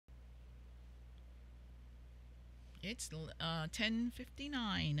It's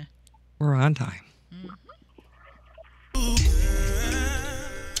 10:59. We're on time. Mm-hmm.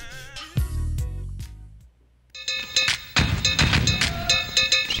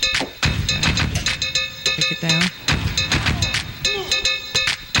 Take it down.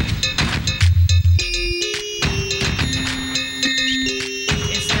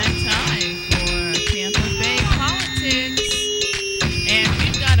 It's that time for Tampa Bay Politics. And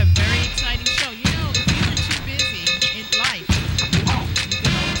we've got a very exciting show. You know, if you are too busy in life, you can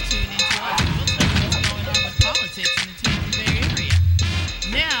always tune into us. We'll tell you what's going on with politics in the Tampa Bay area.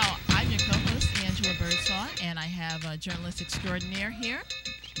 Now, I'm your co-host, Angela Birdsong, and I have a journalist extraordinaire here,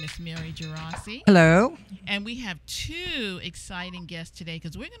 Miss Mary Geraci. Hello. And we have two exciting guests today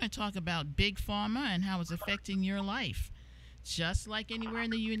because we're going to talk about Big Pharma and how it's affecting your life. Just like anywhere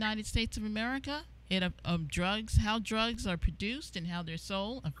in the United States of America, how drugs are produced and how they're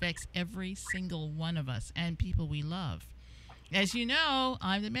sold affects every single one of us and people we love. As you know,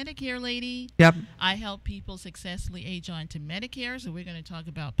 I'm the Medicare lady. Yep. I help people successfully age on to Medicare, so we're going to talk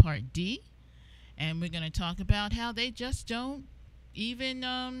about Part D, and we're going to talk about how they just don't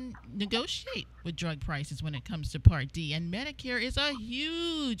even negotiate with drug prices when it comes to Part D. And Medicare is a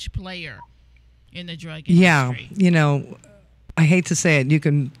huge player in the drug industry. Yeah, you know, I hate to say it, you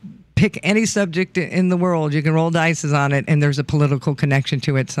can pick any subject in the world, you can roll dices on it, and there's a political connection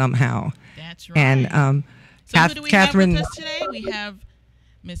to it somehow. That's right. And so who do we Catherine, have with us today? We have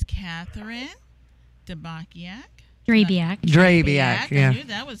Miss Catherine Drabiak. Drabiak, yeah. I knew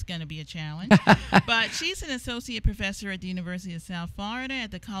that was going to be a challenge. But she's an associate professor at the University of South Florida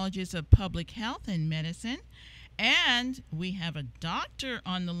at the Colleges of Public Health and Medicine. And we have a doctor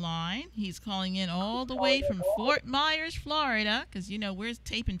on the line. He's calling in all the way from Fort Myers, Florida, because, you know, we're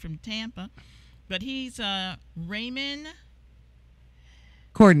taping from Tampa. But he's Raymond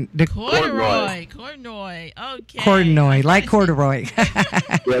Corduroy. Okay. Corduroy, like corduroy.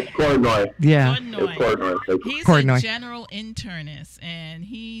 Yes, corduroy. Yeah. Corduroy. He's Corduroy. a general internist, and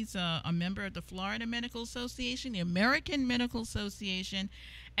he's a member of the Florida Medical Association, the American Medical Association,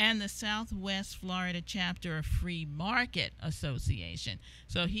 and the Southwest Florida chapter of Free Market Association.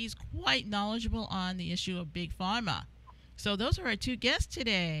 So he's quite knowledgeable on the issue of Big Pharma. So those are our two guests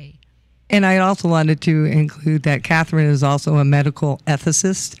today. And I also wanted to include that Catherine is also a medical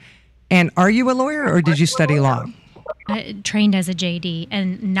ethicist. And are you a lawyer or did you study law? I trained as a JD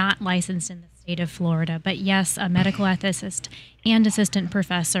and not licensed in the state of Florida, but yes, a medical ethicist and assistant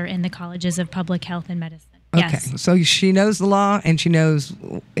professor in the colleges of public health and medicine. Okay, Yes. so she knows the law and she knows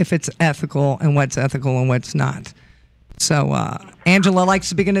if it's ethical and what's not. So Angela likes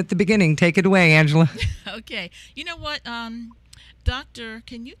to begin at the beginning. Take it away, Angela. Okay. You know what, Doctor,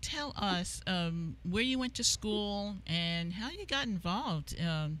 can you tell us where you went to school and how you got involved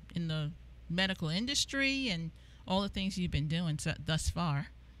in the medical industry and all the things you've been doing thus far?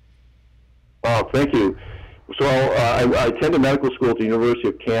 Oh, thank you. So I attended medical school at the University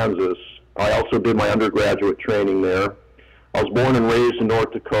of Kansas. I also did my undergraduate training there. I was born and raised in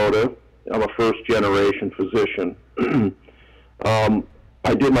North Dakota. I'm a first-generation physician.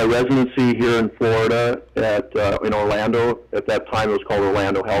 I did my residency here in Florida in Orlando. At that time, it was called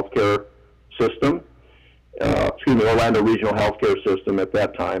Orlando Healthcare System. Orlando Regional Healthcare System at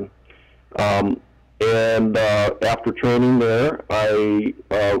that time. And after training there, I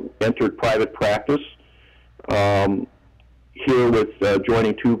entered private practice here with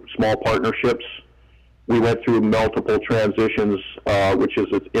joining two small partnerships. We went through multiple transitions, which is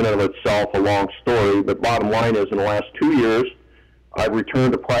in and of itself a long story. But bottom line is, in the last 2 years, I've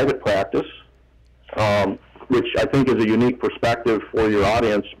returned to private practice, which I think is a unique perspective for your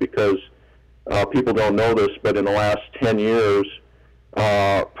audience because people don't know this, but in the last 10 years,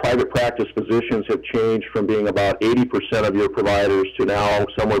 private practice physicians have changed from being about 80% of your providers to now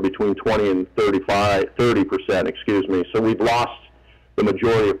somewhere between 20 and 30%, excuse me. So we've lost the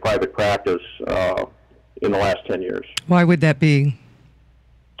majority of private practice in the last 10 years. Why would that be?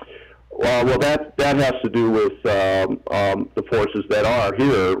 Well, that has to do with the forces that are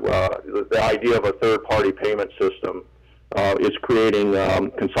here. The idea of a third-party payment system is creating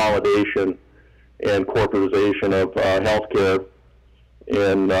consolidation and corporatization of healthcare,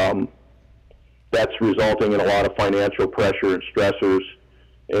 and that's resulting in a lot of financial pressure and stressors,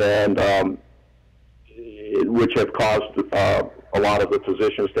 and which have caused a lot of the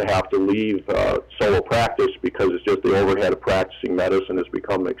physicians to have to leave solo practice because it's just the overhead of practicing medicine has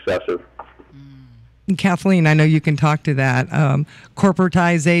become excessive. Kathleen, I know you can talk to that.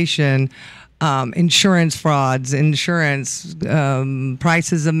 Corporatization, insurance frauds,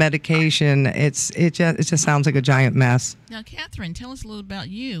 prices of medication. It just sounds like a giant mess. Now, Catherine, tell us a little about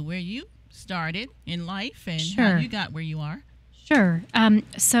you, where you started in life and Sure. how you got where you are. Sure. I'm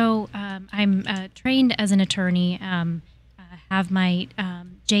trained as an attorney, have my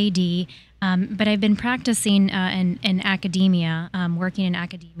JD, but I've been practicing in academia, working in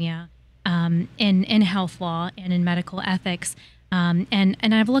academia, in health law and in medical ethics. And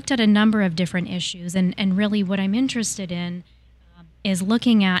I've looked at a number of different issues. And really what I'm interested in is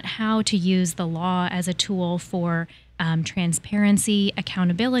looking at how to use the law as a tool for transparency,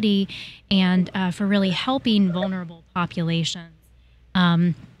 accountability, and for really helping vulnerable populations.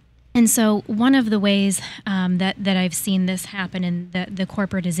 And so one of the ways that I've seen this happen in the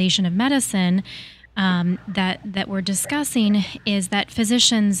corporatization of medicine that we're discussing is that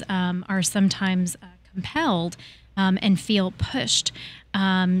physicians are sometimes compelled and feel pushed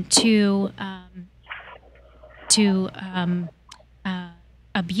to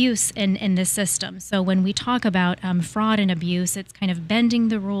abuse in the system. So when we talk about fraud and abuse, it's kind of bending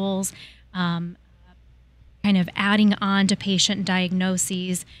the rules, kind of adding on to patient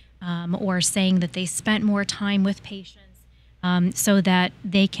diagnoses, or saying that they spent more time with patients so that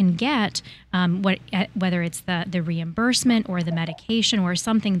they can get whether it's the reimbursement or the medication or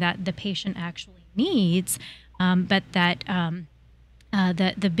something that the patient actually needs, but that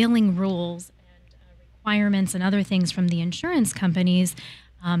the billing rules and requirements and other things from the insurance companies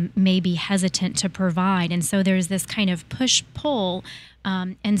may be hesitant to provide. And so there's this kind of push-pull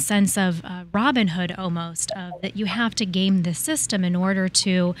and sense of Robin Hood almost, that you have to game the system in order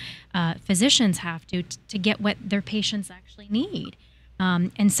to, physicians have to get what their patients actually need.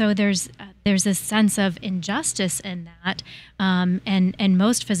 And so there's this sense of injustice in that, and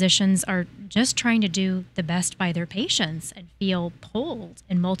most physicians are just trying to do the best by their patients and feel pulled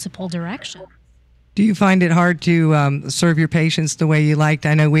in multiple directions. Do you find it hard to serve your patients the way you liked?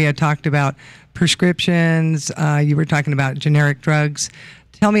 I know we had talked about prescriptions. You were talking about generic drugs.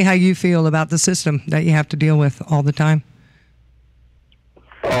 Tell me how you feel about the system that you have to deal with all the time.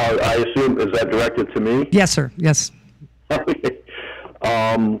 I assume, is that directed to me? Yes, sir. Yes.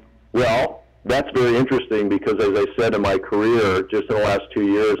 Well, that's very interesting because, as I said in my career, just in the last 2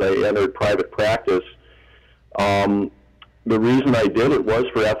 years, I entered private practice. The reason I did it was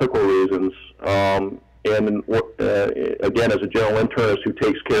for ethical reasons. And again, as a general internist who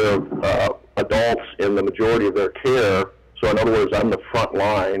takes care of adults in the majority of their care, so in other words, I'm the front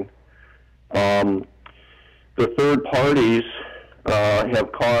line, the third parties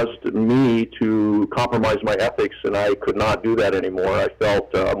have caused me to compromise my ethics, and I could not do that anymore. I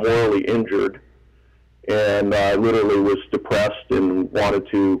felt morally injured, and I literally was depressed and wanted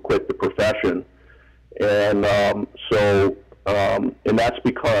to quit the profession. And and that's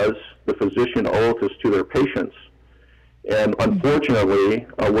because the physician oath is to their patients. And unfortunately,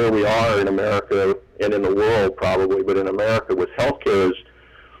 where we are in America and in the world probably, but in America with healthcare is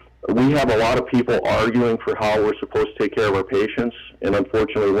we have a lot of people arguing for how we're supposed to take care of our patients, and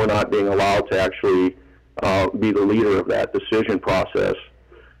unfortunately we're not being allowed to actually be the leader of that decision process.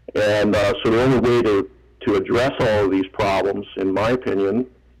 And so the only way to address all of these problems, in my opinion,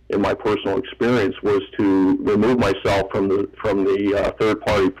 in my personal experience, was to remove myself from the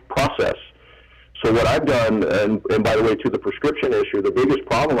third-party process. So what I've done, and by the way, to the prescription issue, the biggest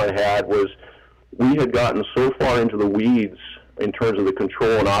problem I had was we had gotten so far into the weeds in terms of the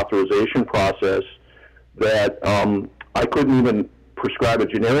control and authorization process that I couldn't even prescribe a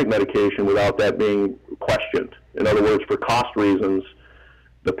generic medication without that being questioned. In other words, for cost reasons,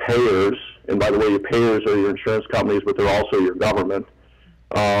 the payers, and by the way, your payers are your insurance companies, but they're also your government,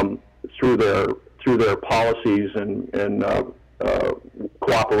 through their policies and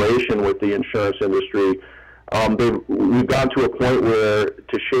cooperation with the insurance industry, we've gone to a point where,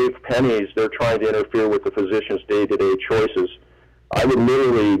 to shave pennies, they're trying to interfere with the physician's day-to-day choices. I would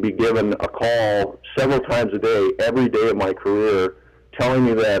literally be given a call several times a day, every day of my career, telling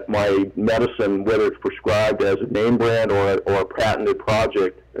me that my medicine, whether it's prescribed as a name brand or a patented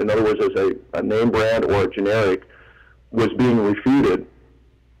project, in other words, as a name brand or a generic, was being refuted.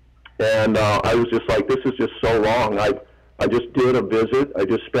 And I was just like, this is just so wrong. I just did a visit. I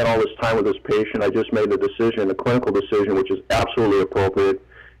just spent all this time with this patient. I just made a decision, a clinical decision, which is absolutely appropriate.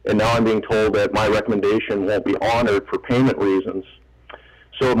 And now I'm being told that my recommendation won't be honored for payment reasons.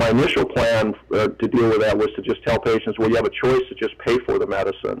 So my initial plan to deal with that was to just tell patients, well, you have a choice to just pay for the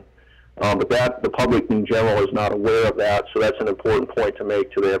medicine. But the public in general is not aware of that, so that's an important point to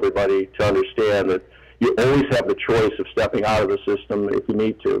make to everybody, to understand that you always have the choice of stepping out of the system if you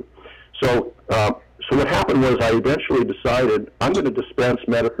need to. So what happened was I eventually decided I'm going to dispense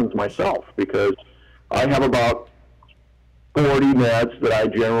medicines myself, because I have about 40 meds that I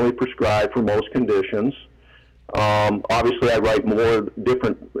generally prescribe for most conditions. Obviously, I write more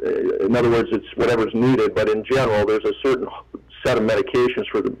different, in other words, it's whatever's needed, but in general, there's a certain set of medications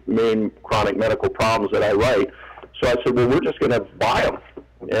for the main chronic medical problems that I write. So I said, well, we're just going to buy them.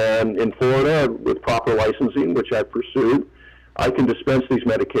 And in Florida, with proper licensing, which I pursued, I can dispense these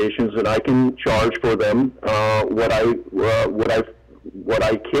medications and I can charge for them what I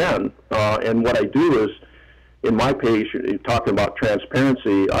can. And what I do is, in my page, talking about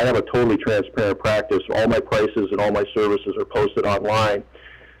transparency, I have a totally transparent practice. All my prices and all my services are posted online.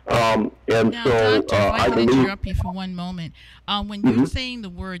 And now, so Doctor, I if I can believe. interrupt you for one moment. When you're saying the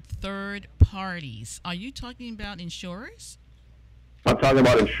word third parties, are you talking about insurers? I'm talking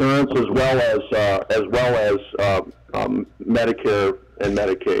about insurance as well as Medicare and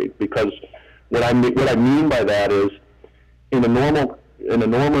Medicaid, because what I mean by that is in a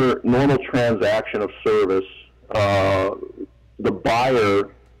normal transaction of service, the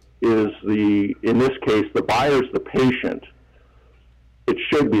buyer is in this case the buyer is the patient. It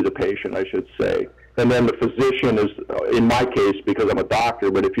should be the patient, I should say. And then the physician is, in my case, because I'm a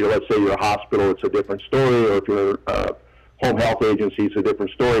doctor, but if let's say you're a hospital, it's a different story, or if you're a home health agency, it's a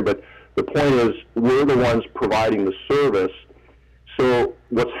different story. But the point is, we're the ones providing the service. So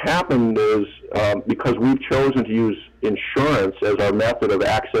what's happened is, because we've chosen to use insurance as our method of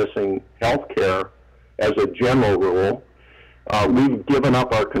accessing health care as a general rule, we've given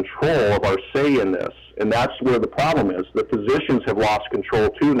up our control of our say in this. And that's where the problem is. The physicians have lost control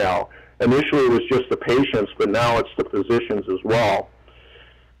too now. Initially it was just the patients, but now it's the physicians as well.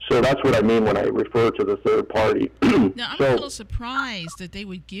 So that's what I mean when I refer to the third party. Now, I'm a little surprised that they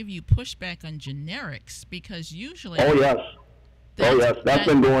would give you pushback on generics, because usually... Oh, yes. That's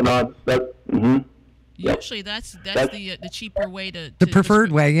been going on. Usually that's the cheaper way to... The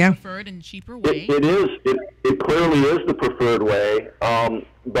preferred way, yeah. Preferred and cheaper way. It is. It clearly is the preferred way.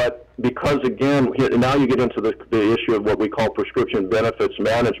 But because, again, now you get into the issue of what we call prescription benefits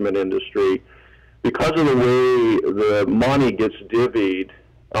management industry. Because of the way the money gets divvied,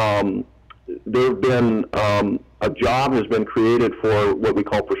 there have been a job has been created for what we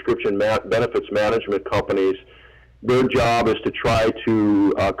call prescription benefits management companies. Their job is to try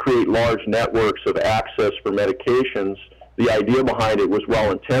to create large networks of access for medications. The idea behind it was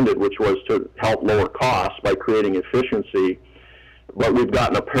well intended, which was to help lower costs by creating efficiency. But we've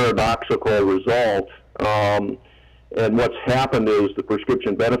gotten a paradoxical result. And what's happened is the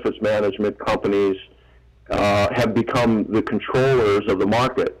prescription benefits management companies have become the controllers of the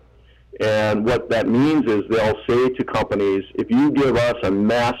market. And what that means is they'll say to companies, if you give us a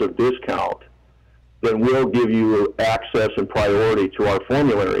massive discount, then we'll give you access and priority to our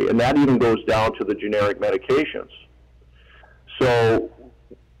formulary. And that even goes down to the generic medications. So,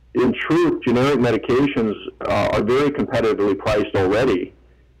 in truth, generic medications are very competitively priced already.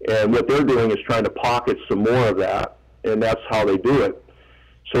 And what they're doing is trying to pocket some more of that, and that's how they do it.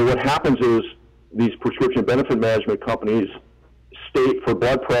 So what happens is these prescription benefit management companies state for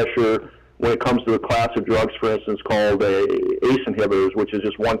blood pressure, when it comes to a class of drugs, for instance, called ACE inhibitors, which is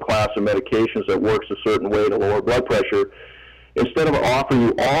just one class of medications that works a certain way to lower blood pressure, instead of offering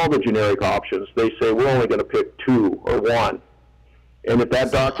you all the generic options, they say we're only going to pick 2 or 1. And if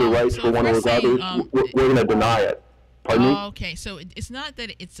that doctor writes for one of those others, we're going to deny it. Pardon me? Okay, so it's not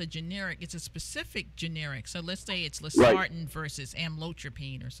that it's a generic, it's a specific generic. So let's say it's losartan versus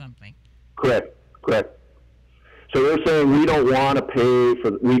amlodipine or something. Correct. So they're saying we don't want to pay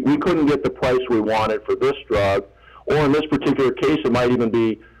for, we couldn't get the price we wanted for this drug, or in this particular case it might even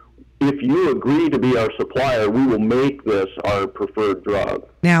be, if you agree to be our supplier, we will make this our preferred drug.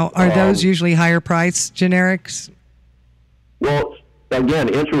 Now, are those usually higher price generics? Well, again,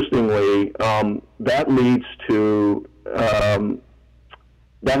 interestingly, that leads to, that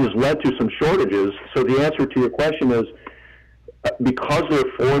has led to some shortages. So the answer to your question is, because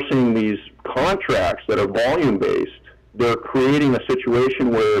they're forcing these contracts that are volume-based, they're creating a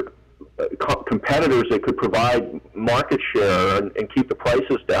situation where competitors that could provide market share and keep the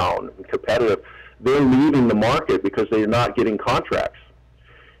prices down and competitive, they're leaving the market because they're not getting contracts.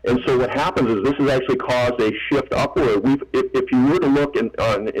 And so what happens is this has actually caused a shift upward. If you were to look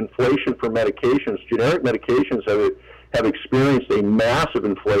on inflation for medications, generic medications have experienced a massive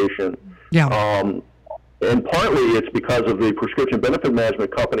inflation. Yeah. And partly it's because of the prescription benefit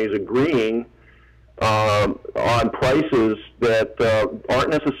management companies agreeing on prices that aren't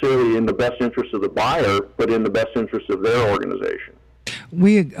necessarily in the best interest of the buyer, but in the best interest of their organization.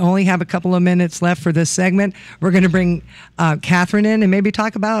 We only have a couple of minutes left for this segment. We're going to bring Catherine in and maybe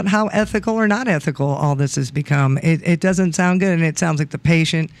talk about how ethical or not ethical all this has become. It doesn't sound good, and it sounds like the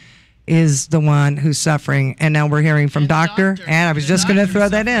patient is the one who's suffering. And now we're hearing from doctor, and I was just going to throw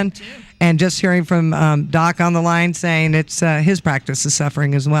that in. And just hearing from Doc on the line saying it's his practice is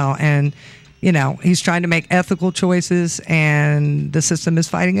suffering as well. And, you know, he's trying to make ethical choices, and the system is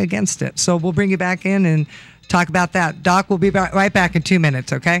fighting against it. So we'll bring you back in and talk about that. Doc, we'll be right back in 2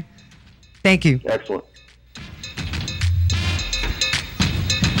 minutes, okay? Thank you. Excellent.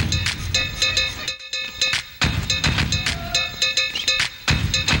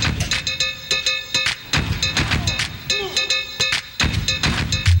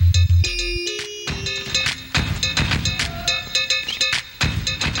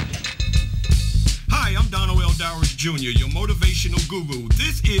 Jr., your motivational guru.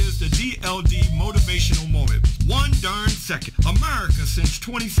 This is the DLD Motivational Moment. One darn second. America since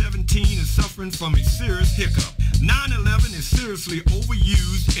 2017 is suffering from a serious hiccup. 9/11 is seriously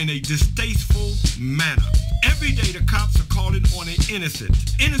overused in a distasteful manner. Every day the cops are calling on an innocent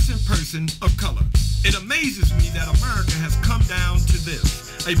person of color. It amazes me that America has come down to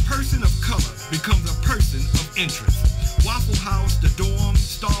this. A person of color becomes a person of interest. Waffle House, the dorm,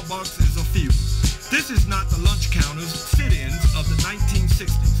 Starbucks is a few. This is not the lunch counters, sit-ins of the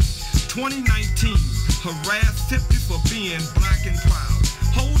 1960s. 2019, harassed simply for being black and proud.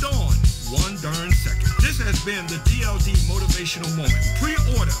 Hold on one darn second. This has been the DLD Motivational Moment.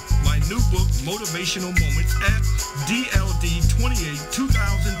 Pre-order my new book, Motivational Moments, at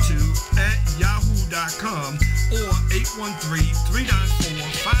DLD282002 at yahoo.com or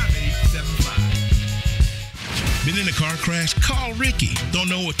 813-394-5875. Been in a car crash? Call Ricky. Don't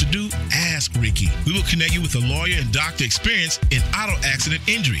know what to do? Ask Ricky. We will connect you with a lawyer and doctor experienced in auto accident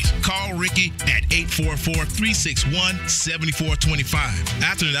injuries. Call Ricky at 844-361-7425.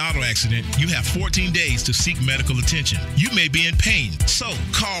 After an auto accident, you have 14 days to seek medical attention. You may be in pain, so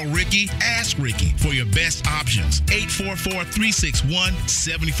call Ricky, ask Ricky for your best options.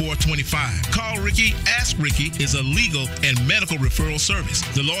 844-361-7425. Call Ricky, ask Ricky is a legal and medical referral service.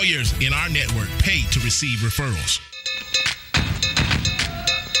 The lawyers in our network pay to receive referrals.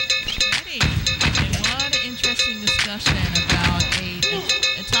 Ready. And what an interesting discussion about a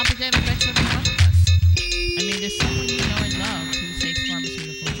topic that affects every one of us. I mean, there's someone you know and love who takes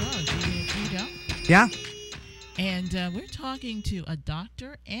pharmaceutical drugs, even if you don't. Yeah. And we're talking to a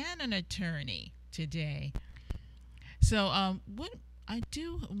doctor and an attorney today. So what I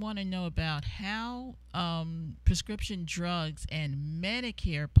do want to know about how prescription drugs and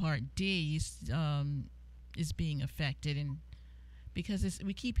Medicare Part D is being affected, and because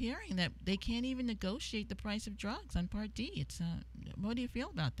we keep hearing that they can't even negotiate the price of drugs on Part D. It's what do you feel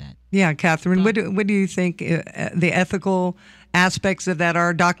about that? Yeah, Catherine, what do you think the ethical aspects of that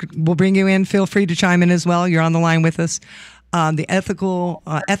are? Doctor, we'll bring you in. Feel free to chime in as well. You're on the line with us. The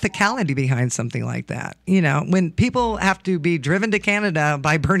ethicality behind something like that. You know, when people have to be driven to Canada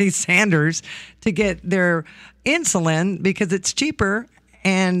by Bernie Sanders to get their insulin because it's cheaper,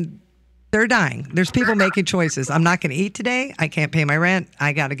 and they're dying. There's people making choices. I'm not going to eat today. I can't pay my rent.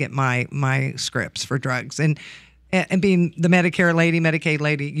 I got to get my scripts for drugs. And being the Medicare lady, Medicaid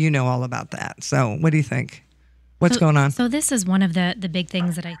lady, you know all about that. So what do you think? What's going on? So this is one of the big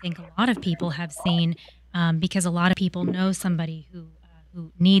things that I think a lot of people have seen, because a lot of people know somebody who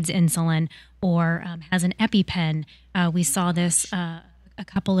needs insulin or has an EpiPen. We saw this a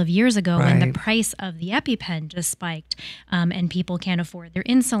couple of years ago when the price of the EpiPen just spiked, and people can't afford their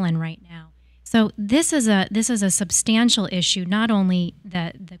insulin right now. So this is a substantial issue. Not only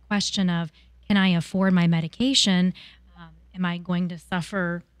the question of, can I afford my medication? Am I going to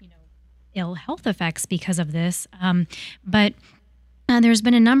suffer, ill health effects because of this? But there's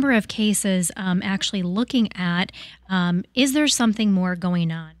been a number of cases actually looking at, is there something more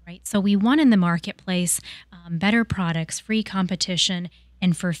going on, right? So we want in the marketplace better products, free competition,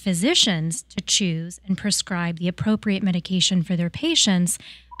 and for physicians to choose and prescribe the appropriate medication for their patients.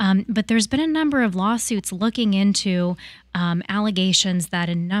 But there's been a number of lawsuits looking into allegations that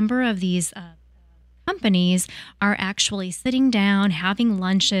a number of these companies are actually sitting down, having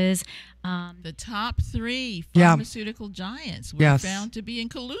lunches. The top 3 pharmaceutical giants were found to be in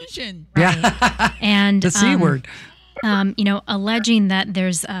collusion. Right. Yeah. And the C word. Alleging that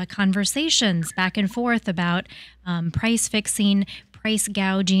there's conversations back and forth about price fixing, price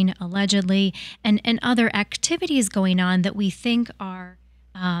gouging, allegedly, and other activities going on that we think are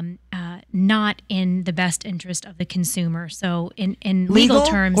not in the best interest of the consumer. So in legal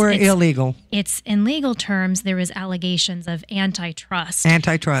terms, or illegal? It's in legal terms, there is allegations of antitrust.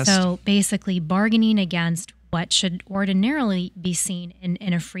 Antitrust. So basically bargaining against what should ordinarily be seen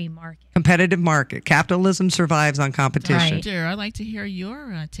in a free market. Competitive market. Capitalism survives on competition. Right. I'd like to hear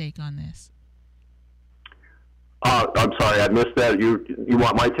your take on this. I'm sorry, I missed that. You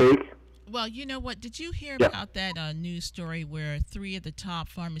want my take? Well, you know what? Did you hear Yeah. about that news story where 3 of the top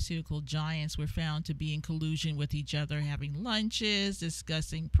pharmaceutical giants were found to be in collusion with each other, having lunches,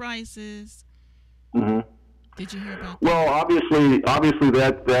 discussing prices? Hmm. Did you hear about that? Well, obviously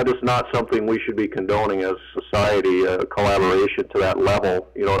that is not something we should be condoning as a society, collaboration to that level.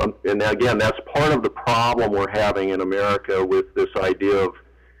 You know, and again, that's part of the problem we're having in America with this idea of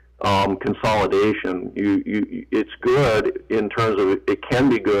consolidation. It's good in terms of it can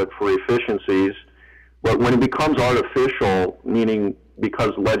be good for efficiencies, but when it becomes artificial, meaning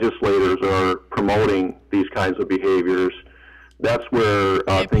because legislators are promoting these kinds of behaviors, that's where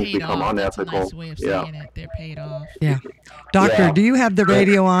They're things paid become off. unethical. That's a nice way of saying it. They're paid off. Yeah. Doctor, Yeah. do you have the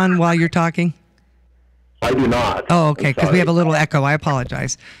radio on while you're talking? I do not. Oh, okay, I'm because we sorry. have a little echo. I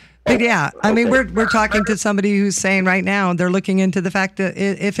apologize. But yeah, I mean, Okay. we're talking to somebody who's saying right now they're looking into the fact that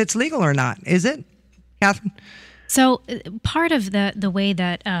if it's legal or not. Is it, Catherine? So part of the way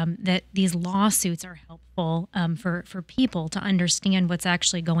that that these lawsuits are helpful for people to understand what's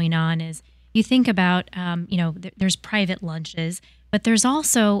actually going on is you think about there's private lunches, but there's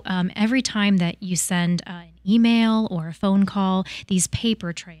also every time that you send an email or a phone call, these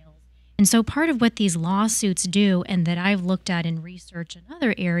paper trails. And so part of what these lawsuits do, and that I've looked at in research in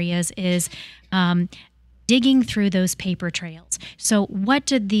other areas, is digging through those paper trails. So what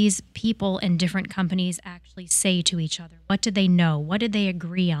did these people and different companies actually say to each other? What did they know? What did they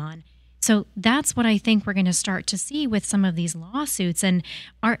agree on? So that's what I think we're going to start to see with some of these lawsuits. And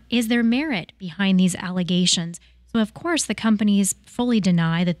is there merit behind these allegations? So of course the companies fully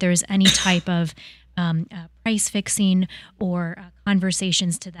deny that there's any type of price fixing or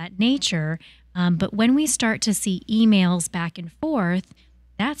conversations to that nature. But when we start to see emails back and forth,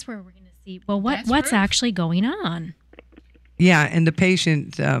 that's where we're going to see, well, what's actually going on? Yeah, and the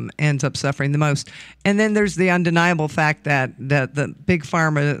patient ends up suffering the most. And then there's the undeniable fact that the big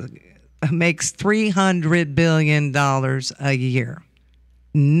pharma makes $300 billion a year.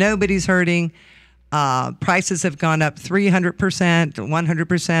 Nobody's hurting. Prices have gone up 300%,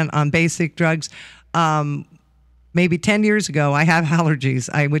 100% on basic drugs. Maybe 10 years ago, I have allergies.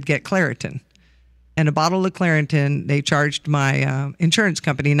 I would get Claritin. And a bottle of Claritin, they charged my insurance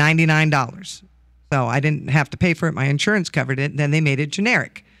company $99. So I didn't have to pay for it. My insurance covered it. Then they made it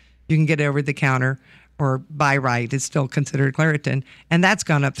generic. You can get it over the counter or buy right. It's still considered Claritin. And that's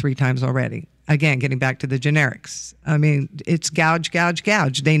gone up 3 times already. Again, getting back to the generics. I mean, it's gouge.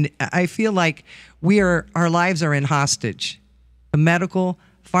 I feel like our lives are in hostage. The medical,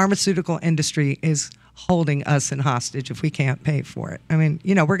 pharmaceutical industry is holding us in hostage if we can't pay for it. I mean,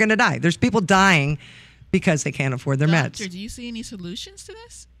 we're going to die. There's people dying because they can't afford their Doctor, meds. do you see any solutions to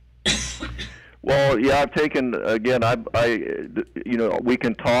this? Well, yeah, I've taken, again, we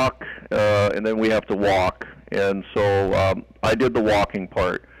can talk and then we have to walk. And so I did the walking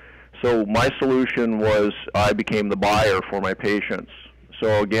part. So my solution was I became the buyer for my patients.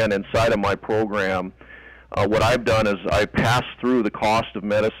 So again, inside of my program, what I've done is I pass through the cost of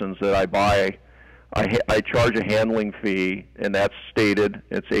medicines that I buy. I charge a handling fee, and that's stated.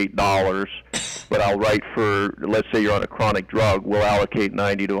 It's $8. But I'll write for, let's say you're on a chronic drug, we'll allocate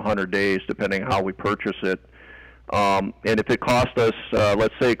 90 to 100 days, depending on how we purchase it. And if it costs us,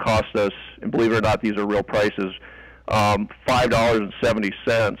 let's say it costs us, and believe it or not, these are real prices,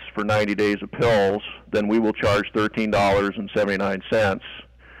 $5.70 for 90 days of pills, then we will charge $13.79.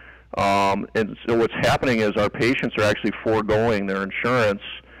 And so what's happening is our patients are actually foregoing their insurance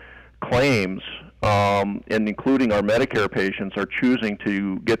claims, and including our Medicare patients are choosing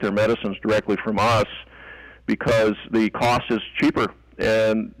to get their medicines directly from us because the cost is cheaper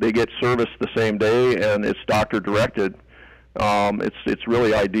and they get service the same day and it's doctor directed. It's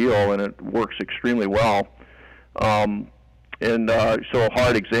really ideal and it works extremely well. So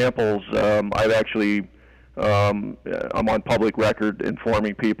hard examples, I've actually I'm on public record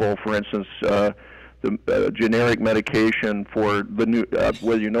informing people, for instance, the generic medication for the new,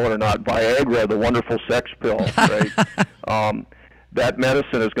 whether you know it or not, Viagra, the wonderful sex pill, right? That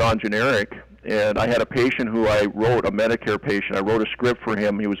medicine has gone generic. And I had a patient who a Medicare patient, I wrote a script for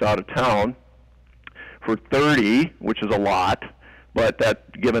him. He was out of town for $30, which is a lot, but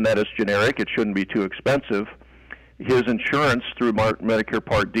given that it's generic, it shouldn't be too expensive. His insurance through Medicare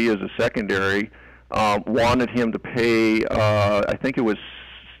Part D as a secondary wanted him to pay, I think it was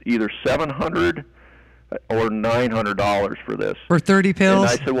either $700 or $900 for this. For 30 pills? And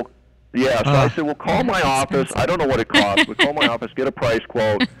I said, well, yeah. So I said, well, call my office. I don't know what it costs, but call my office, get a price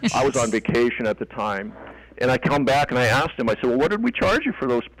quote. I was on vacation at the time. And I come back and I asked him, I said, well, what did we charge you for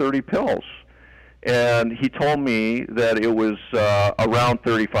those 30 pills? And he told me that it was around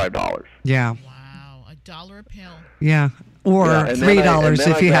 $35. Yeah. Wow, a $1 a pill. Yeah, or $3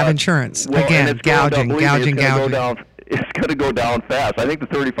 if you have insurance. Well, Again, gouging. It's going to go down fast. I think the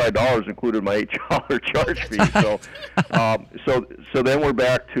 $35 included my $8 charge fee. So then we're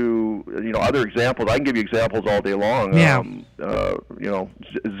back to other examples. I can give you examples all day long. Yeah.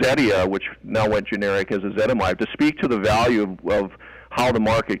 Zetia, which now went generic as a Zetamide, to speak to the value of how the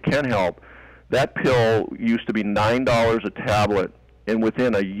market can help. That pill used to be $9 a tablet, and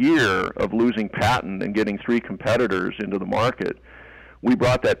within a year of losing patent and getting 3 competitors into the market, we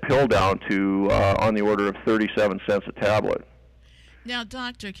brought that pill down to on the order of 37 cents a tablet. Now,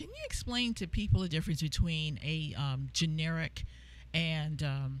 doctor, can you explain to people the difference between a generic and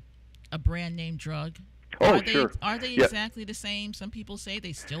a brand name drug? Sure. Are they exactly the same? Some people say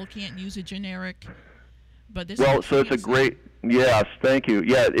they still can't use a generic, but this. So it's a great. Yes, thank you.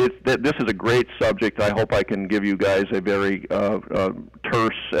 Yeah, this is a great subject. I hope I can give you guys a very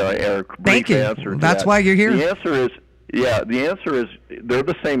terse or brief answer. That's why you're here. The answer is they're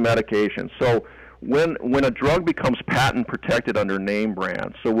the same medication. So when a drug becomes patent protected under name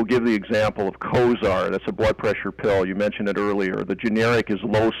brand, so we'll give the example of Cozar. That's a blood pressure pill. You mentioned it earlier. The generic is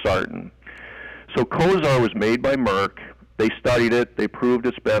losartan. So Cozar was made by Merck. They studied it. They proved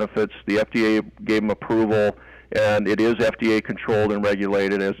its benefits. The FDA gave them approval, and it is FDA controlled and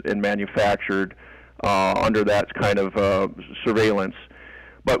regulated and manufactured under that kind of surveillance.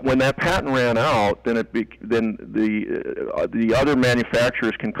 But when that patent ran out, then the other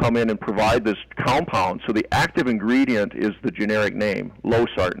manufacturers can come in and provide this compound. So the active ingredient is the generic name,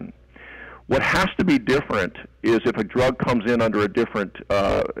 losartan. What has to be different is if a drug comes in under a different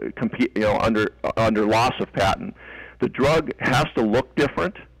under loss of patent, the drug has to look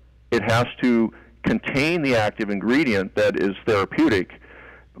different. It has to contain the active ingredient that is therapeutic,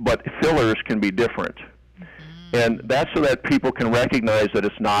 but fillers can be different. And that's so that people can recognize that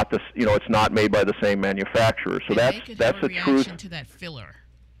it's not it's not made by the same manufacturer. So that's the truth. To that filler.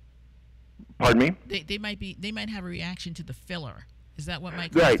 Pardon me? They might have a reaction to the filler. Is that what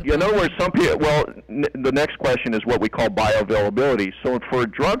might? Right. In other words, some people. Well, the next question is what we call bioavailability. So for a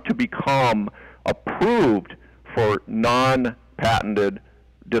drug to become approved for non-patented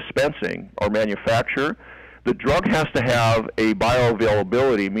dispensing or manufacture, the drug has to have a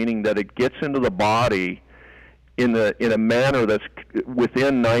bioavailability, meaning that it gets into the body in a manner that's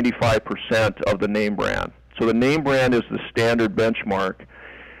within 95% of the name brand. So the name brand is the standard benchmark.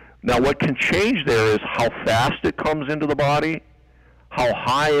 Now what can change there is how fast it comes into the body, how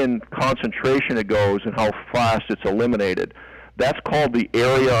high in concentration it goes, and how fast it's eliminated. That's called the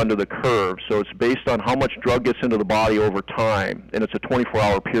area under the curve. So it's based on how much drug gets into the body over time, and it's a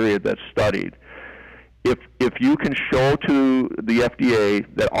 24-hour period that's studied. If you can show to the FDA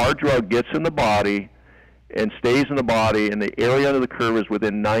that our drug gets in the body and stays in the body, and the area under the curve is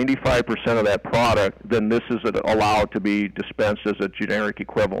within 95% of that product, then this is allowed to be dispensed as a generic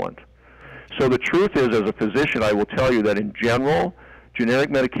equivalent. So the truth is, as a physician, I will tell you that in general,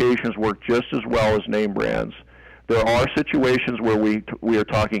 generic medications work just as well as name brands. There are situations where we are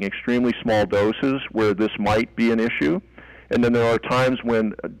talking extremely small doses where this might be an issue, and then there are times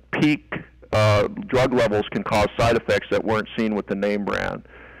when peak drug levels can cause side effects that weren't seen with the name brand.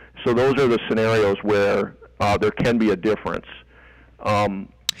 So those are the scenarios where there can be a difference. Once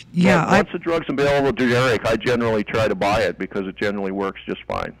the drug's available generic, I generally try to buy it because it generally works just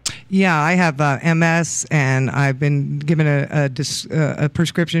fine. Yeah, I have MS, and I've been given a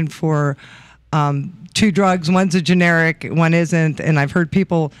prescription for 2 drugs. One's a generic, one isn't, and I've heard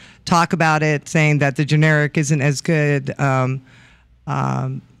people talk about it, saying that the generic isn't as good.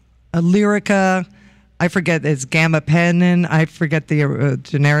 Lyrica, I forget, it's gabapentin. I forget the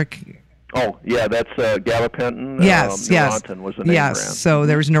generic. Oh, yeah, that's gabapentin. Yes, Neurontin was the name brand. So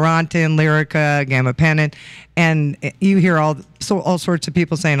there was Neurontin, Lyrica, gabapentin, and you hear all sorts of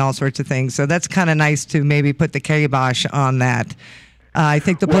people saying all sorts of things. So that's kind of nice to maybe put the kibosh on that. I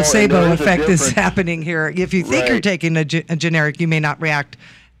think the placebo effect is happening here. If you think you're taking a generic, you may not react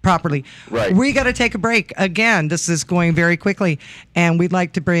properly. Right. We got to take a break. Again, this is going very quickly, and we'd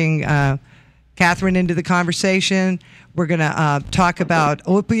like to bring Catherine into the conversation. We're going to talk about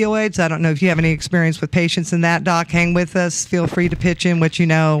opioids. I don't know if you have any experience with patients in that, Doc. Hang with us. Feel free to pitch in what you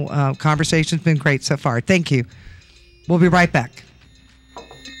know. Conversation's been great so far. Thank you. We'll be right back.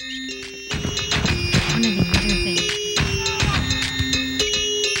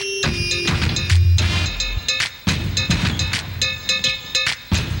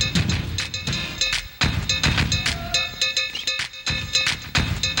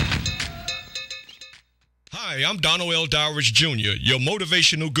 Hi, I'm Donald L. Dowridge Jr., your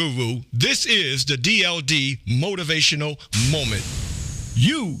motivational guru. This is the DLD Motivational Moment.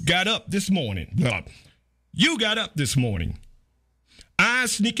 You got up this morning. You got up this morning,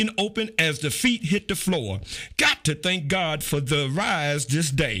 eyes sneaking open as the feet hit the floor. Got to thank God for the rise this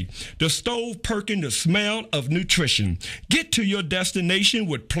day. The stove perking the smell of nutrition. Get to your destination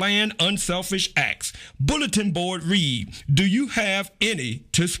with planned unselfish acts. Bulletin board read, do you have any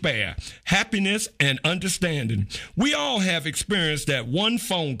to spare? Happiness and understanding. We all have experienced that one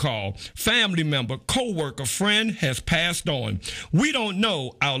phone call, family member, co-worker, friend has passed on. We don't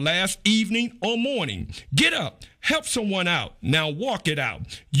know our last evening or morning. Get up. Help someone out. Now walk it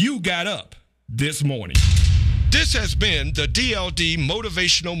out. You got up this morning. This has been the DLD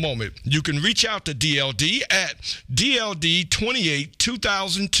Motivational Moment. You can reach out to DLD at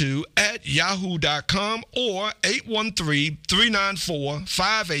DLD282002@yahoo.com or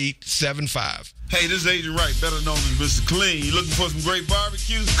 813-394-5875. Hey, this is Agent Wright, better known as Mr. Clean. You looking for some great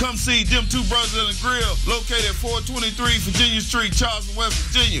barbecue? Come see them two brothers in the grill, located at 423 Virginia Street, Charleston, West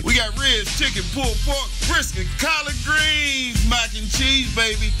Virginia. We got ribs, chicken, pulled pork, brisket, collard greens, mac and cheese,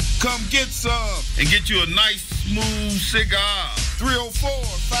 baby. Come get some and get you a nice, smooth cigar.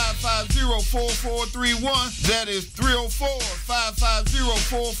 304-550-4431. That is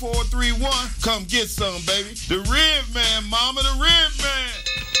 304-550-4431. Come get some, baby. The Rib Man, mama, the Rib Man.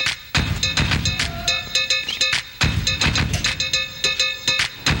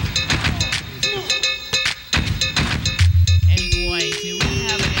 Boy, do we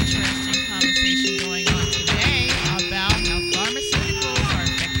have an interesting conversation going on today about how pharmaceuticals are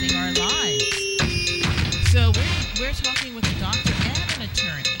affecting our lives. So we're talking with a doctor and an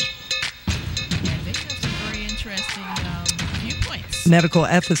attorney, and they have some very interesting viewpoints. Medical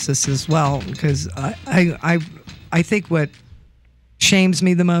ethicists as well, because I think what shames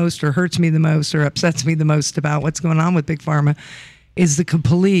me the most or hurts me the most or upsets me the most about what's going on with Big Pharma is the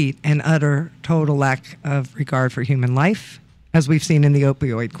complete and utter total lack of regard for human life, as we've seen in the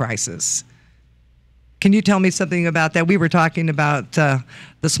opioid crisis. Can you tell me something about that? We were talking about the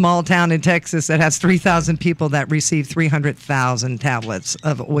small town in Texas that has 3,000 people that receive 300,000 tablets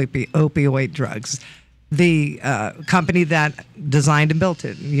of opioid drugs. The company that designed and built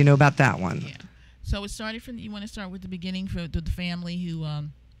it, you know about that one. Yeah. So it started from, you want to start with the beginning for the family who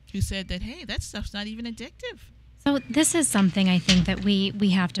said that, hey, that stuff's not even addictive. So this is something I think that we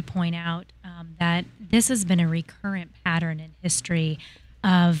have to point out, that this has been a recurrent pattern in history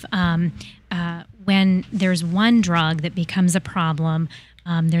of when there's one drug that becomes a problem,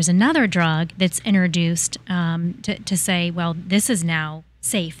 there's another drug that's introduced to say, well, this is now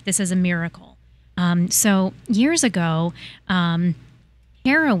safe. This is a miracle. So years ago,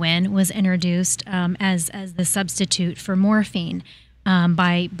 heroin was introduced as the substitute for morphine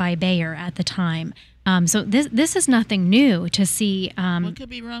by Bayer at the time. So this is nothing new to see. What could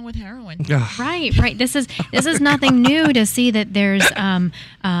be wrong with heroin? Right. This is nothing new to see that there's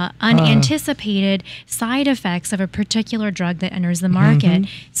unanticipated side effects of a particular drug that enters the market.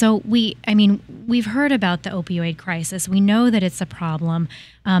 Mm-hmm. So we've heard about the opioid crisis. We know that it's a problem,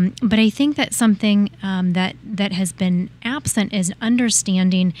 but I think that something that has been absent is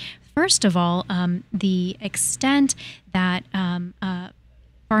understanding, first of all, the extent that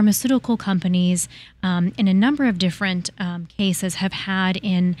pharmaceutical companies in a number of different cases have had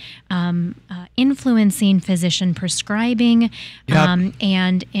in influencing physician prescribing,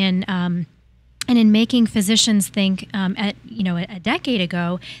 and in making physicians think a decade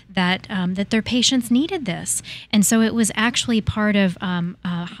ago that their patients needed this. And so it was actually part of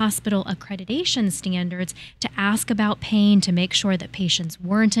hospital accreditation standards to ask about pain, to make sure that patients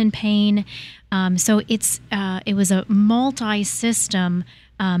weren't in pain. So it was a multi-system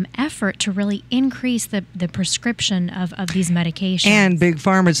effort to really increase the prescription of these medications. And Big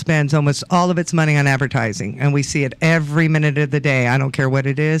Pharma spends almost all of its money on advertising, and we see it every minute of the day. I don't care what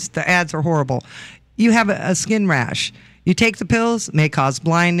it is. The ads are horrible. You have a skin rash. You take the pills, may cause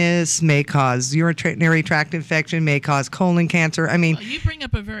blindness, may cause urinary tract infection, may cause colon cancer. I mean, you bring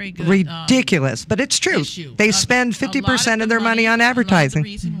up a very good ridiculous, but it's true. Issue. They spend 50% of their money on advertising. The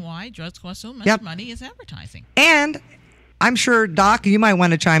reason why drugs cost so much money is advertising. And I'm sure, Doc, you might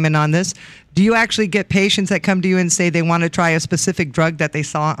want to chime in on this. Do you actually get patients that come to you and say they want to try a specific drug that they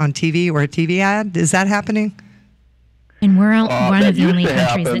saw on TV or a TV ad? Is that happening? And we're one of the only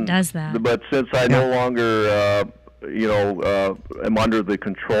countries that does that. But since I no longer, am under the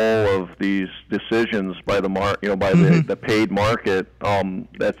control of these decisions by the the paid market,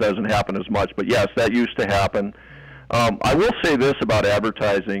 that doesn't happen as much. But yes, that used to happen. I will say this about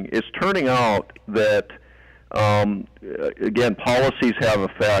advertising: it's turning out that. Again, policies have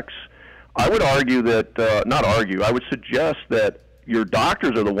effects. I would argue that, I would suggest that your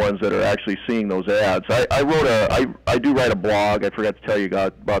doctors are the ones that are actually seeing those ads. I do write a blog. I forgot to tell you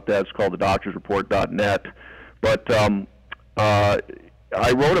about that. It's called thedoctorsreport.net. But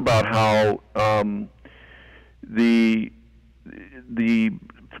I wrote about how the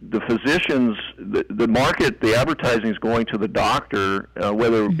physicians, the market, the advertising is going to the doctor,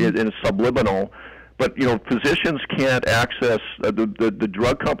 whether it's subliminal. But physicians can't access the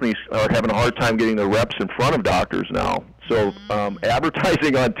drug companies are having a hard time getting their reps in front of doctors now. So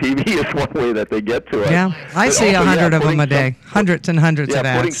advertising on TV is one way that they get to it. Yeah, I see 100 of them a day, hundreds and hundreds of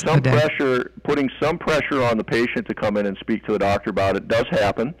ads a day. Putting some pressure on the patient to come in and speak to the doctor about it does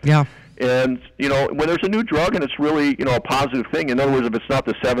happen. Yeah. And when there's a new drug and it's really a positive thing. In other words, if it's not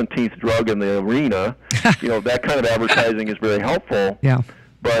the 17th drug in the arena, that kind of advertising is very helpful. Yeah.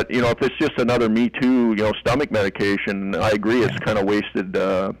 But if it's just another Me Too, stomach medication, I agree. It's kind of wasted.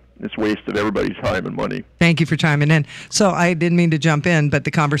 It's wasted everybody's time and money. Thank you for chiming in. So I didn't mean to jump in, but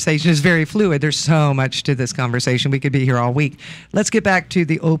the conversation is very fluid. There's so much to this conversation. We could be here all week. Let's get back to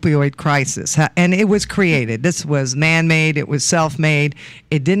the opioid crisis. And it was created. This was man-made. It was self-made.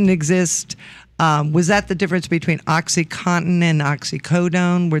 It didn't exist. Was that the difference between OxyContin and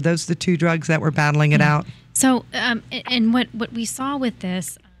oxycodone? Were those the two drugs that were battling it out? So, and what we saw with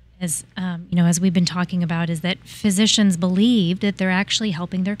this is, as we've been talking about, is that physicians believed that they're actually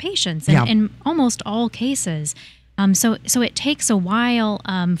helping their patients in almost all cases. So it takes a while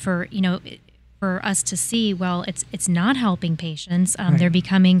for us to see, well, it's not helping patients. Right. They're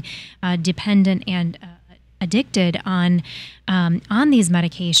becoming dependent and addicted on these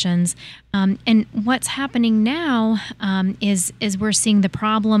medications, and what's happening now is we're seeing the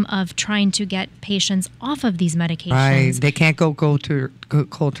problem of trying to get patients off of these medications. Right, they can't go cold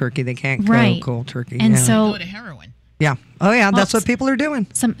turkey. They can't go cold turkey. And so go to heroin. Yeah. Oh yeah, that's what people are doing.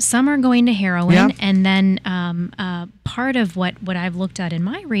 Some are going to heroin, and then part of what I've looked at in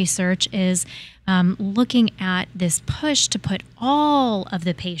my research is looking at this push to put all of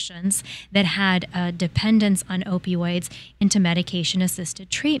the patients that had dependence on opioids into medication-assisted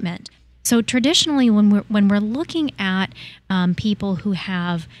treatment. So traditionally, when we're looking at people who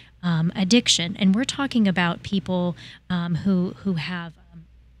have addiction, and we're talking about people who have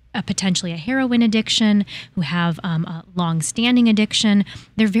potentially a heroin addiction, who have a long-standing addiction.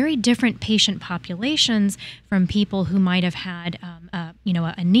 They're very different patient populations from people who might have had, a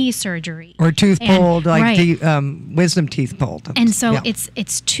knee surgery or tooth pulled, wisdom teeth pulled. And so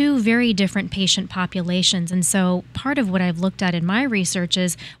it's two very different patient populations. And so part of what I've looked at in my research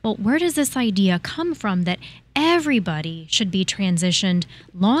is, well, where does this idea come from that everybody should be transitioned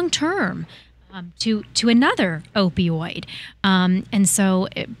long-term to another opioid? And so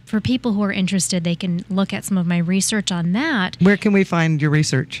for people who are interested, they can look at some of my research on that. Where can we find your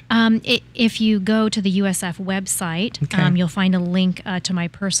research? If you go to the USF website, you'll find a link to my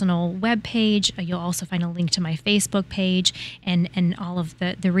personal webpage. You'll also find a link to my Facebook page and all of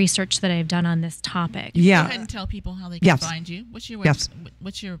the research that I've done on this topic. Yeah. Go ahead and tell people how they can find you. What's your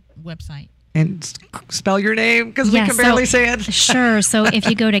website? And spell your name, because we can barely say it. Sure. So if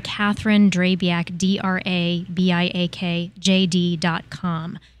you go to Catherine Drabiak,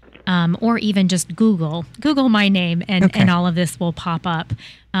 DRABIAKJD.com, or even just Google my name, and all of this will pop up.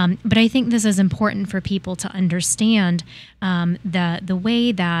 But I think this is important for people to understand the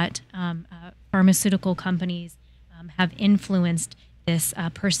way that pharmaceutical companies have influenced this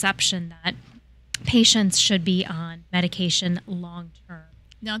perception that patients should be on medication long term.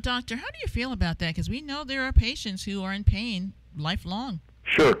 Now, doctor, how do you feel about that? Because we know there are patients who are in pain lifelong.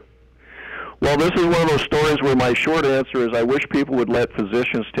 Sure. Well, this is one of those stories where my short answer is I wish people would let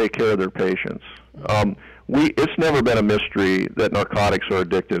physicians take care of their patients. It's never been a mystery that narcotics are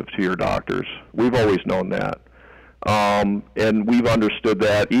addictive to your doctors. We've always known that. And we've understood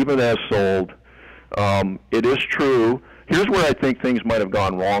that, even as sold. It is true. Here's where I think things might have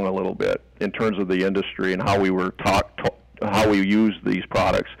gone wrong a little bit in terms of the industry and how we were how we use these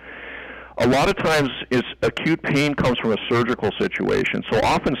products. A lot of times acute pain comes from a surgical situation. So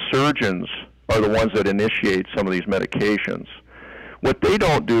often surgeons are the ones that initiate some of these medications. What they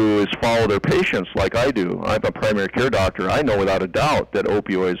don't do is follow their patients like I do. I'm a primary care doctor. I know without a doubt that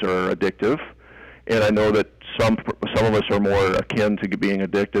opioids are addictive, and I know that some of us are more akin to being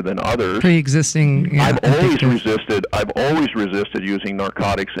addicted than others. Pre-existing. I've always resisted using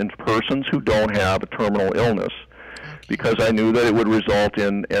narcotics in persons who don't have a terminal illness, because I knew that it would result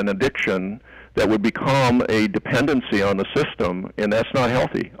in an addiction that would become a dependency on the system, and that's not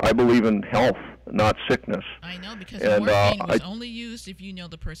healthy. I believe in health. not sickness. I know, because And, morphine was only used if you know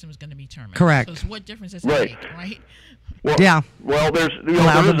the person was going to be terminal. Correct. So what difference does it Right. make, right? Well, Yeah. Well, there's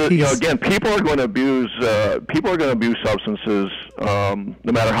again, people are going to abuse substances no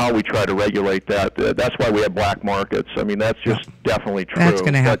matter how we try to regulate that. That's why we have black markets. I mean, that's just definitely true. That's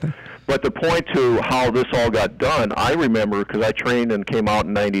going to happen. But the point to how this all got done, I remember because I trained and came out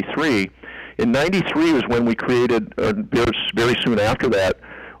in '93. In '93 was when we created. Very soon after that,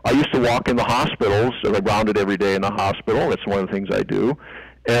 I used to walk in the hospitals, and I rounded every day in the hospital. That's one of the things I do.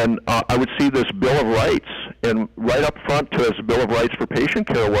 And I would see this Bill of Rights, and right up front to this Bill of Rights for patient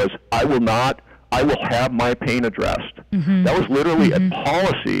care was, I will have my pain addressed. That was literally a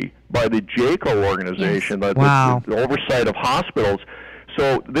policy by the JACO organization, Wow. the oversight of hospitals.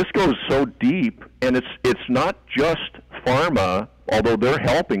 So this goes so deep, and it's not just pharma, although they're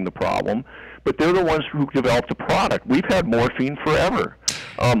helping the problem, but they're the ones who developed the product. We've had morphine forever.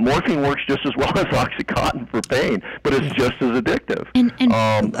 Morphine works just as well as OxyContin for pain, but it's just as addictive. And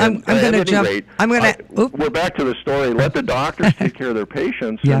I'm going to jump. We're back to the story. Let the doctors take care of their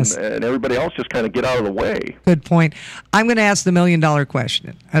patients, Yes. and everybody else just kind of get out of the way. Good point. I'm going to ask the $1 million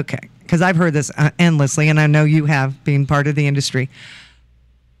question. Okay, because I've heard this endlessly, and I know you have, being part of the industry.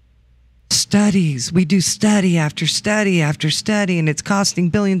 Studies. We do study after study after study, and it's costing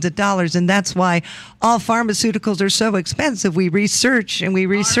billions of dollars, and that's why all pharmaceuticals are so expensive. We research and we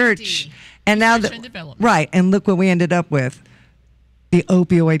research, R&D, and now research and development. right, and look what we ended up with. The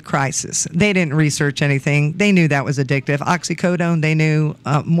opioid crisis. They didn't research anything. They knew that was addictive. Oxycodone, they knew.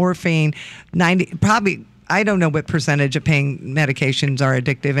 Morphine, 90, probably, I don't know what percentage of pain medications are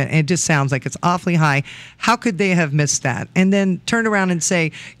addictive, and it just sounds like it's awfully high. How could they have missed that? And then turn around and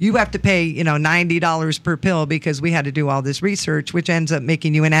say, you have to pay, $90 per pill because we had to do all this research, which ends up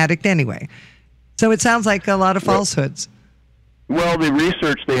making you an addict anyway. So it sounds like a lot of falsehoods. Well, the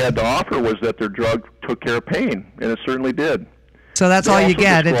research they had to offer was that their drug took care of pain, and it certainly did. So that's all you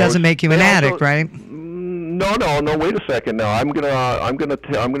get. It doesn't make you an addict, right? No. Wait a second. Now I'm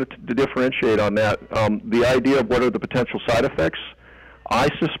gonna differentiate on that. The idea of what are the potential side effects. I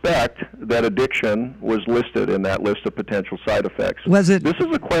suspect that addiction was listed in that list of potential side effects. Was it? This is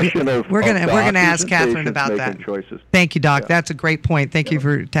a question of we're gonna ask and Catherine patients about that. making choices. Thank you, Doc. Yeah. That's a great point. Thank you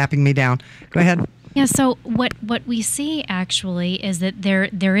for tapping me down. Go ahead. Yeah, so what we see actually is that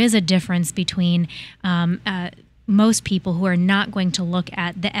there is a difference between most people who are not going to look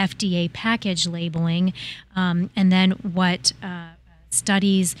at the FDA package labeling and then what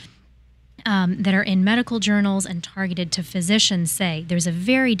studies that are in medical journals and targeted to physicians say. There's a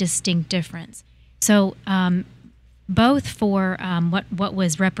very distinct difference. So both for what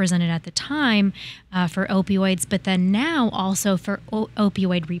was represented at the time for opioids, but then now also for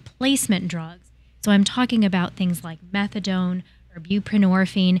opioid replacement drugs. So I'm talking about things like methadone or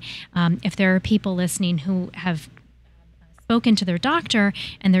buprenorphine. If there are people listening who have spoken to their doctor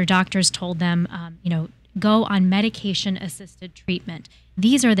and their doctors told them, go on medication-assisted treatment.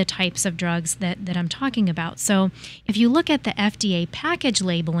 These are the types of drugs that I'm talking about. So if you look at the FDA package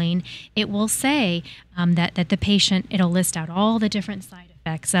labeling, it will say that the patient, it'll list out all the different side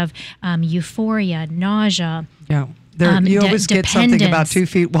effects of euphoria, nausea. Yeah. You always get something about 2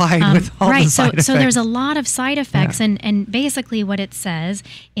 feet wide with all the side effects. So there's a lot of side effects, and basically what it says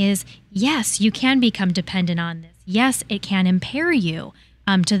is, yes, you can become dependent on this. Yes, it can impair you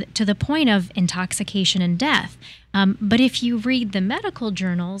to the point of intoxication and death. But if you read the medical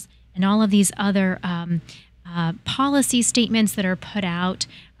journals and all of these other policy statements that are put out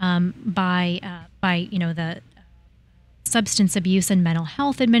by the Substance Abuse and Mental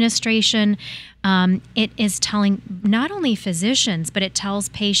Health Administration, it is telling not only physicians, but it tells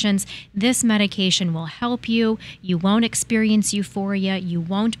patients this medication will help you. You won't experience euphoria. You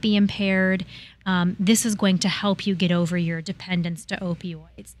won't be impaired. This is going to help you get over your dependence to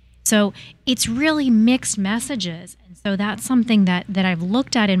opioids. So it's really mixed messages. And so that's something that I've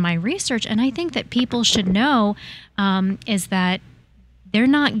looked at in my research. And I think that people should know is that they're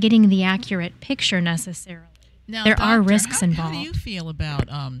not getting the accurate picture necessarily. Now, there Doctor, are risks involved. How do you feel about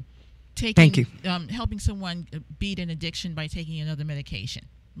Thank you. Helping someone beat an addiction by taking another medication,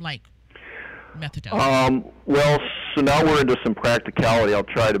 like methadone? Well, so now we're into some practicality. I'll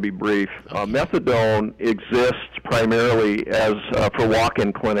try to be brief. Methadone exists primarily as for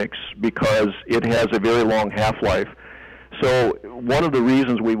walk-in clinics because it has a very long half-life. So one of the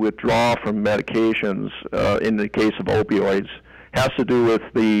reasons we withdraw from medications in the case of opioids has to do with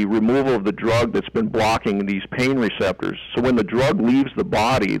the removal of the drug that's been blocking these pain receptors. So when the drug leaves the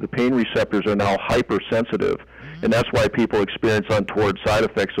body, the pain receptors are now hypersensitive, and that's why people experience untoward side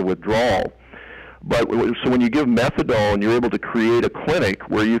effects of withdrawal. But so when you give methadone, you're able to create a clinic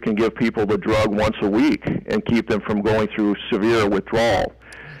where you can give people the drug once a week and keep them from going through severe withdrawal.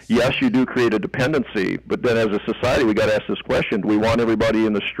 Yes, you do create a dependency, but then as a society, we got to ask this question: do we want everybody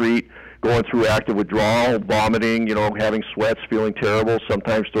in the street going through active withdrawal, vomiting, having sweats, feeling terrible,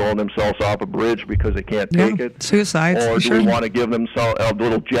 sometimes throwing themselves off a bridge because they can't take it? Suicides. Or do we want to give them a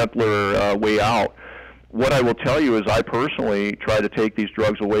little gentler way out? What I will tell you is I personally try to take these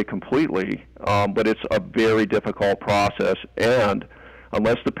drugs away completely, but it's a very difficult process, and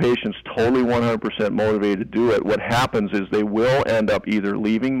unless the patient's totally 100% motivated to do it, what happens is they will end up either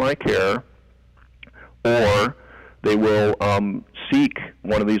leaving my care or they will seek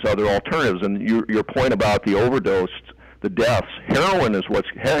one of these other alternatives. And your point about the overdose, the deaths, heroin and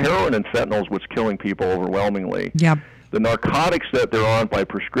fentanyl is what's killing people overwhelmingly. Yeah. The narcotics that they're on by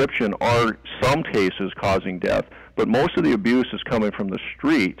prescription are some cases causing death, but most of the abuse is coming from the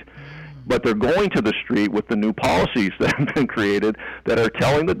street. But they're going to the street with the new policies that have been created that are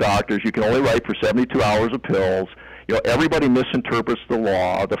telling the doctors you can only write for 72 hours of pills. Everybody misinterprets the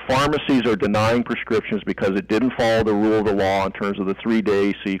law. The pharmacies are denying prescriptions because it didn't follow the rule of the law in terms of the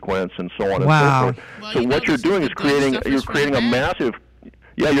 3-day sequence and so on and so forth. Well, so what you're doing is creating a massive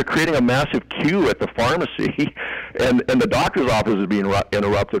queue at the pharmacy, and the doctor's office is being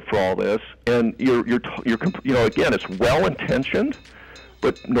interrupted for all this. And you're again, it's well intentioned,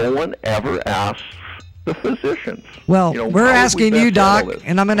 but no one ever asks the physicians. Well, we're asking you, Doc,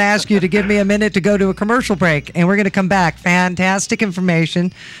 and I'm going to ask you to give me a minute to go to a commercial break, and we're going to come back. Fantastic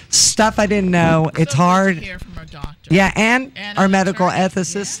information, stuff I didn't know. It's hard. To hear from our doctor. Yeah, and our medical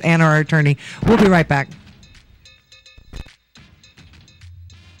ethicist and our attorney. We'll be right back.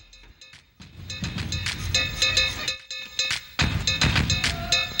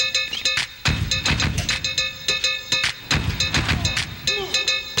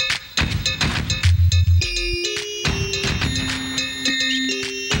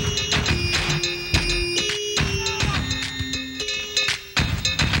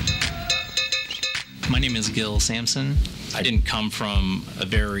 Sampson. I didn't come from a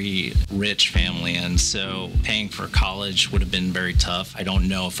very rich family, and so paying for college would have been very tough. I don't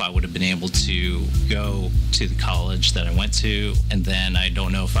know if I would have been able to go to the college that I went to, and then I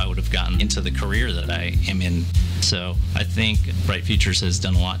don't know if I would have gotten into the career that I am in. So I think Bright Futures has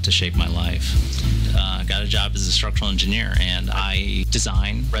done a lot to shape my life. Got a job as a structural engineer, and I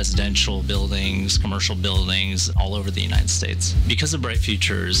design residential buildings, commercial buildings all over the United States. Because of Bright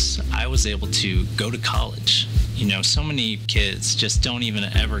Futures, I was able to go to college. So many kids just don't even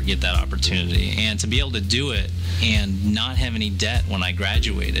ever get that opportunity, and to be able to do it and not have any debt when I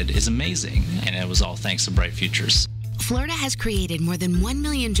graduated is amazing, and it was all thanks to Bright Futures. Florida has created more than 1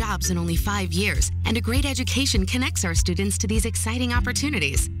 million jobs in only 5 years, and a great education connects our students to these exciting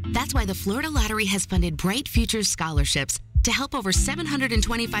opportunities. That's why the Florida Lottery has funded Bright Futures scholarships to help over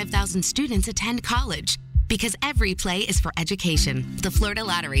 725,000 students attend college. Because every play is for education. The Florida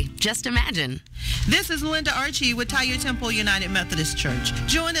Lottery. Just imagine. This is Linda Archie with Tyre Temple United Methodist Church.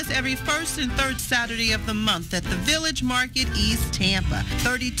 Join us every first and third Saturday of the month at the Village Market, East Tampa,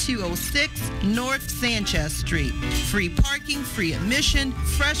 3206 North Sanchez Street. Free parking, free admission,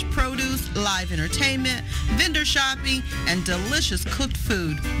 fresh produce, live entertainment, vendor shopping, and delicious cooked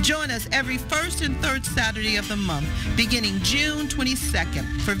food. Join us every first and third Saturday of the month, beginning June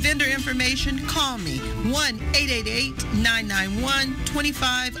 22nd. For vendor information, call me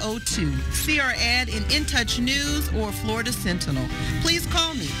 1-888-991-2502. See our ad in In Touch News or Florida Sentinel. Please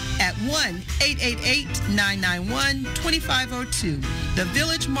call me at 1-888-991-2502. The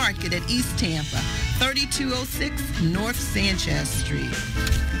Village Market at East Tampa, 3206 North Sanchez Street.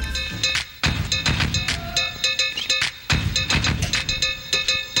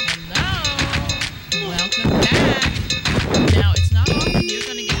 Hello. Welcome back. Now, it's not often you're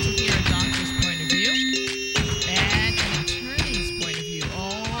going to get to hear a doctor's point of view and an attorney's point of view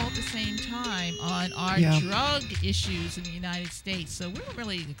all at the same time on our drug issues in the United States. So we're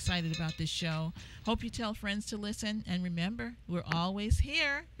really excited about this show. Hope you tell friends to listen. And remember, we're always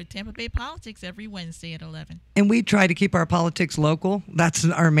here for Tampa Bay Politics every Wednesday at 11. And we try to keep our politics local. That's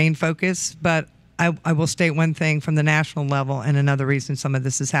our main focus. But I will state one thing from the national level, and another reason some of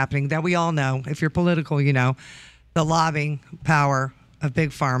this is happening that we all know. If you're political, you know, the lobbying power of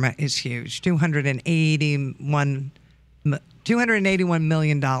Big Pharma is huge. $281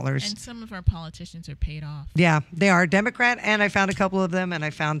 million. And some of our politicians are paid off. Yeah, they are Democrat, and I found a couple of them, and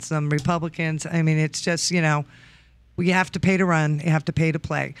I found some Republicans. I mean, it's just, you know, we have to pay to run, you have to pay to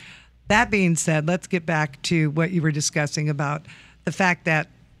play. That being said, let's get back to what you were discussing about the fact that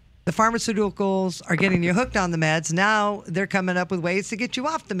The pharmaceuticals are getting you hooked on the meds. Now they're coming up with ways to get you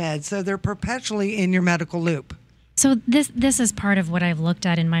off the meds. So they're perpetually in your medical loop. So this is part of what I've looked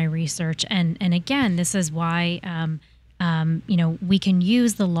at in my research, and again, this is why we can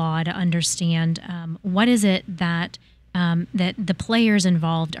use the law to understand what is it that that the players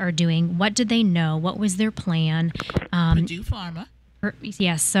involved are doing. What did they know? What was their plan? Purdue Pharma.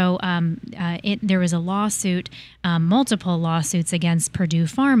 Yes. So there was a lawsuit, multiple lawsuits against Purdue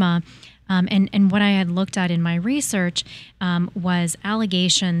Pharma. And what I had looked at in my research was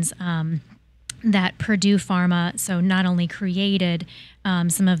allegations that Purdue Pharma not only created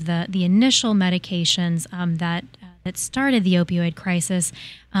some of the initial medications that started the opioid crisis,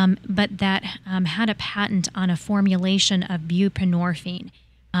 but that had a patent on a formulation of buprenorphine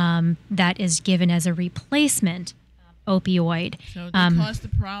that is given as a replacement opioid. So they caused the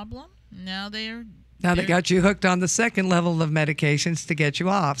problem. Now they got you hooked on the second level of medications to get you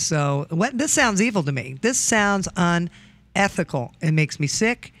off. So this sounds evil to me. This sounds unethical. It makes me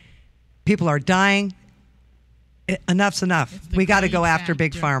sick. People are dying. Enough's enough. We got to go after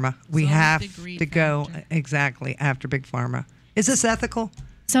Big Pharma. We have to go exactly after Big Pharma. Is this ethical?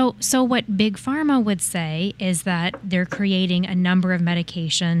 So what Big Pharma would say is that they're creating a number of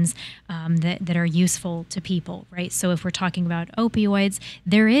medications that are useful to people, right? So if we're talking about opioids,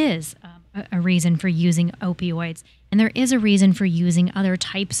 there is a reason for using opioids, and there is a reason for using other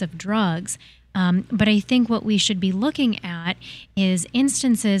types of drugs. But I think what we should be looking at is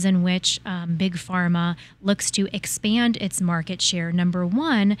instances in which Big Pharma looks to expand its market share, number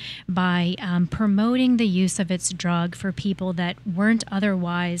one, by promoting the use of its drug for people that weren't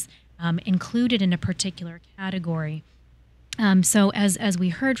otherwise included in a particular category. So as we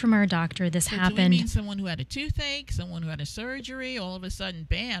heard from our doctor, this happened. Do we mean someone who had a toothache, someone who had a surgery, all of a sudden,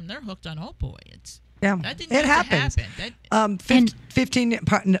 bam, they're hooked on opioids? Yeah, it happens.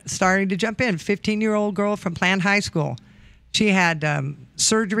 15-year-old girl from Plant High School. She had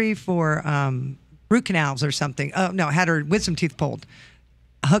surgery for root canals or something. Oh, no, had her wisdom teeth pulled.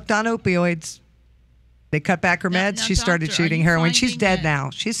 Hooked on opioids. They cut back her meds. She started shooting heroin. She's dead now.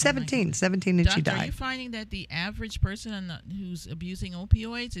 She's 17 and she died. Are you finding that the average person who's abusing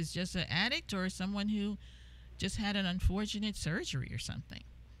opioids is just an addict or someone who just had an unfortunate surgery or something?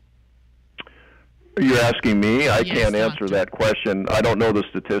 You're asking me? I Yes, can't answer doctor. that question. I don't know the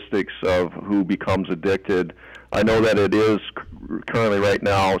statistics of who becomes addicted. I know that it is currently right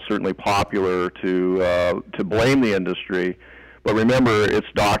now certainly popular to blame the industry. But remember, it's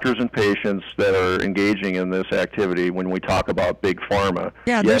doctors and patients that are engaging in this activity when we talk about Big Pharma.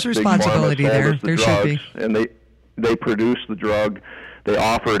 Yeah, there's Big responsibility Pharma sold there. us the There should drugs, be. And they produced the drug. They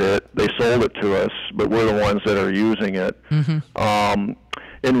offered it. They sold it to us, but we're the ones that are using it. Mm-hmm.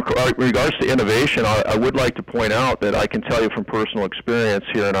 In regards to innovation, I would like to point out that I can tell you from personal experience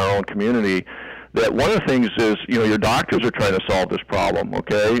here in our own community that one of the things is, your doctors are trying to solve this problem,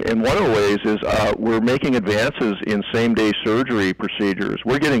 okay? And one of the ways is we're making advances in same-day surgery procedures.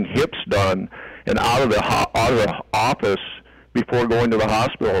 We're getting hips done and out of the office before going to the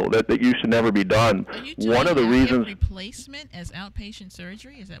hospital that used to never be done. Are you doing One of the hip reasons replacement as outpatient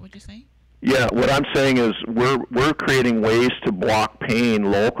surgery? Is that what you're saying? Yeah, what I'm saying is we're creating ways to block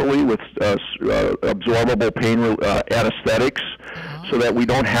pain locally with absorbable pain anesthetics, so that we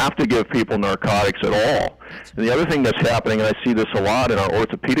don't have to give people narcotics at all. And the other thing that's happening, and I see this a lot in our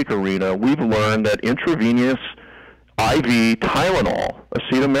orthopedic arena, we've learned that intravenous IV Tylenol,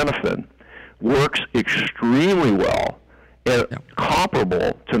 acetaminophen, works extremely well and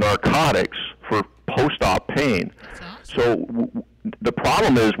comparable to narcotics for post-op pain. So the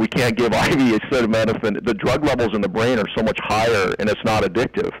problem is we can't give IV acetaminophen. The drug levels in the brain are so much higher, and it's not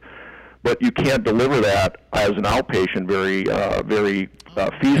addictive. But you can't deliver that as an outpatient very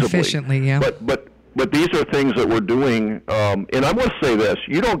feasibly. Efficiently, yeah. But these are things that we're doing. And I must say this: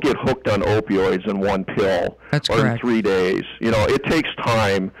 you don't get hooked on opioids in one pill or in 3 days. It takes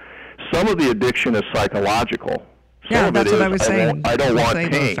time. Some of the addiction is psychological. Yeah, that's what I was saying. I don't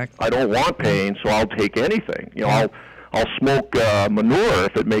want pain. I don't want pain, so I'll take anything. I'll smoke manure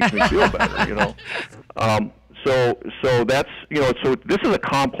if it makes me feel better. So that's so this is a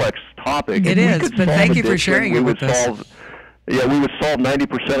complex topic. It is, but thank you for sharing it with us. Yeah, we would solve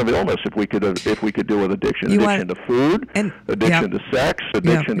 90% of illness if we could deal with addiction. Addiction to food, addiction to sex,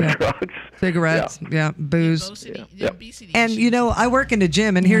 addiction to drugs, cigarettes, booze. And I work in a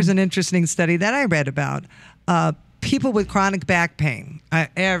gym, and here's an interesting study that I read about. People with chronic back pain.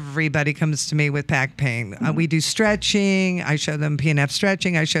 Everybody comes to me with back pain. We do stretching. I show them PNF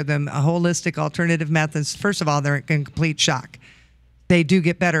stretching. I show them holistic alternative methods. First of all, they're in complete shock. they do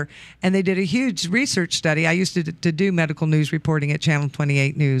get better. And they did a huge research study. I used to do medical news reporting at Channel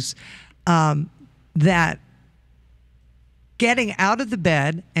 28 News, that getting out of the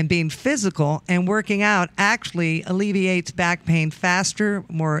bed and being physical and working out actually alleviates back pain faster,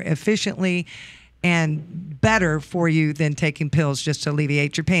 more efficiently, and better for you than taking pills just to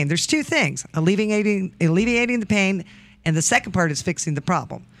alleviate your pain. There's two things, alleviating the pain, and the second part is fixing the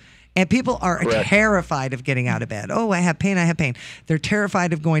problem. And people are terrified of getting out of bed. Oh, I have pain. They're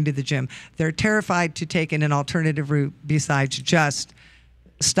terrified of going to the gym. They're terrified to take an alternative route besides just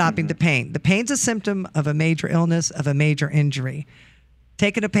stopping the pain. The pain's a symptom of a major illness, of a major injury.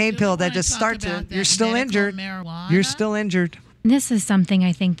 Taking a pain pill that just starts it, you're still injured. You're still injured. This is something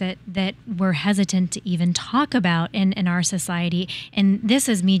I think that we're hesitant to even talk about in our society, and this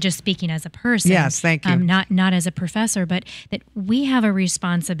is me just speaking as a person. Yes, thank you. Not as a professor, but that we have a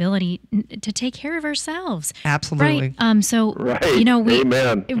responsibility to take care of ourselves. Absolutely. Right. So you know,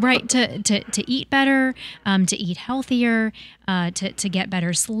 Amen. Right. To eat better, to eat healthier, to get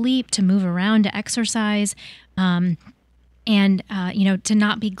better sleep, to move around, to exercise. And, you know, to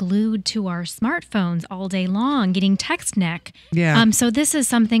not be glued to our smartphones all day long, getting text neck. Yeah. So this is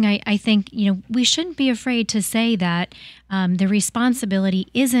something I think, you know, we shouldn't be afraid to say that the responsibility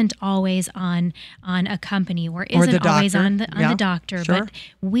isn't always on a company or isn't always on the doctor, Sure. but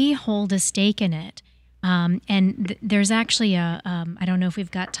we hold a stake in it. And there's actually I don't know if we've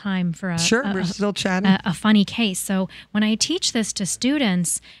got time for we're still chatting. A funny case. So when I teach this to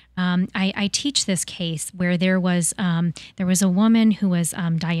students, I teach this case where there was a woman who was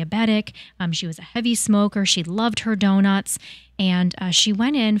diabetic. She was a heavy smoker. She loved her donuts, and she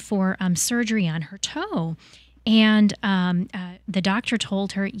went in for surgery on her toe. And the doctor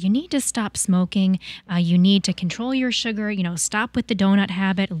told her, you need to stop smoking. You need to control your sugar, you know, stop with the donut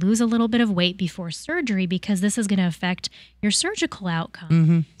habit, lose a little bit of weight before surgery because this is going to affect your surgical outcome.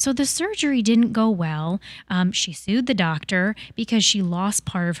 Mm-hmm. So the surgery didn't go well. She sued the doctor because she lost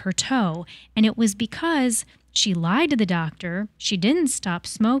part of her toe. And it was because she lied to the doctor. She didn't stop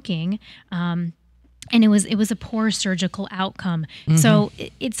smoking. And it was a poor surgical outcome. Mm-hmm. So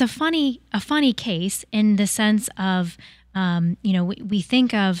it's a funny case in the sense of, you know, we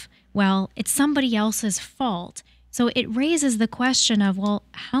think of, well, it's somebody else's fault. So it raises the question of, well,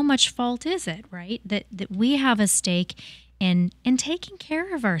 how much fault is it, right? That we have a stake in taking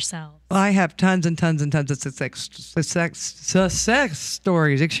care of ourselves. Well, I have tons and tons and tons of success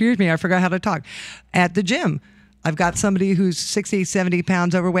stories. Excuse me, I forgot how to talk. At the gym. I've got somebody who's 60, 70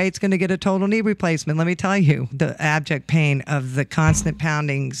 pounds overweight is going to get a total knee replacement. Let me tell you, the abject pain of the constant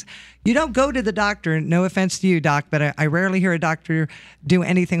poundings. You don't go to the doctor, no offense to you, doc, but I rarely hear a doctor do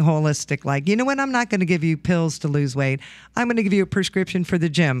anything holistic like, you know what, I'm not going to give you pills to lose weight. I'm going to give you a prescription for the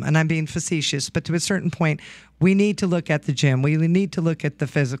gym, and I'm being facetious, but to a certain point, we need to look at the gym. We need to look at the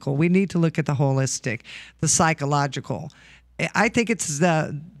physical. We need to look at the holistic, the psychological. I think it's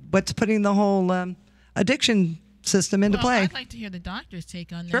what's putting the whole addiction system into play. I'd like to hear the doctor's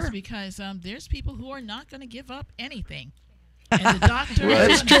take on this because there's people who are not going to give up anything, and the doctor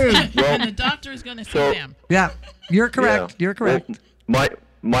That's true. And the doctor is going to see them. Yeah, you're correct. Yeah. You're correct. Well,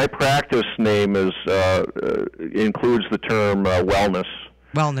 my practice name is includes the term wellness.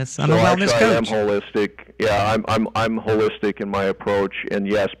 Wellness. I'm a wellness coach. I am holistic. Yeah, I'm holistic in my approach, and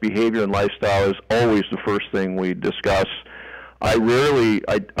yes, behavior and lifestyle is always the first thing we discuss. I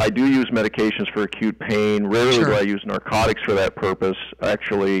do use medications for acute pain. Rarely do I use narcotics for that purpose,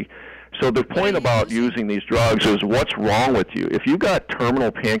 actually. So the point about using these drugs is what's wrong with you. If you've got terminal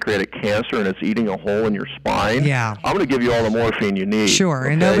pancreatic cancer and it's eating a hole in your spine, I'm going to give you all the morphine you need. Sure,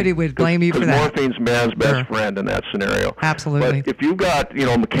 and nobody would blame you for that. Morphine's man's best friend in that scenario. Absolutely. But if you've got,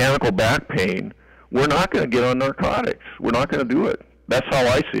 mechanical back pain, we're not going to get on narcotics. We're not going to do it. That's how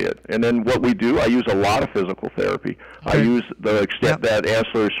I see it. And then what we do, I use a lot of physical therapy. I use the extent that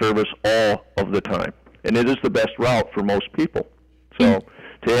ancillary service all of the time. And it is the best route for most people. So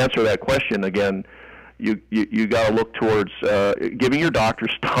to answer that question, again, you got to look towards giving your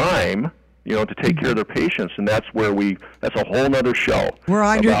doctors time, to take care of their patients, and that's a whole nother show. We're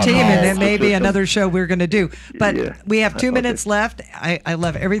on your team, and it may be another show we're going to do. But we have 2 minutes left. I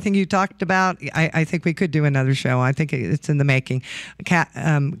love everything you talked about. I think we could do another show. I think it's in the making.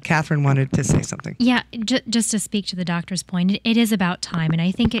 Catherine wanted to say something. Yeah, just to speak to the doctor's point, it is about time, and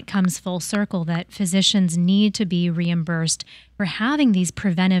I think it comes full circle that physicians need to be reimbursed having these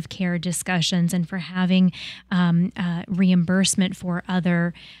preventive care discussions and for having reimbursement for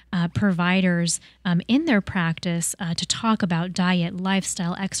other providers in their practice to talk about diet,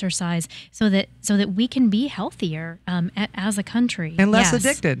 lifestyle, exercise, so that we can be healthier as a country and less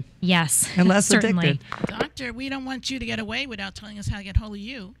addicted. Yes, and less certainly. addicted. Doctor, we don't want you to get away without telling us how to get hold of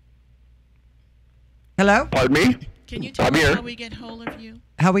you. Hello? Pardon me? Can you tell I'm us here. how we get hold of you?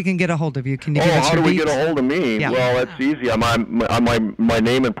 How we can get a hold of you? Can you give us how your do we deets? get a hold of me? Yeah. Well, that's easy. My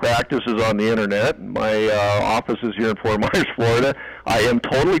name and practice is on the internet. My office is here in Fort Myers, Florida. I am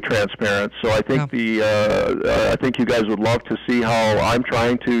totally transparent, so I think I think you guys would love to see how I'm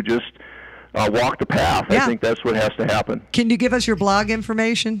trying to just walk the path. Yeah. I think that's what has to happen. Can you give us your blog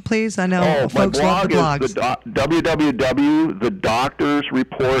information, please? I know folks love the blogs.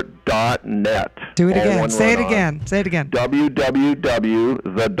 www.thedoctorsreport.net. Do it again. Say it on. again. Say it again.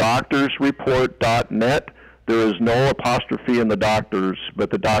 www.thedoctorsreport.net. There is no apostrophe in the doctors, but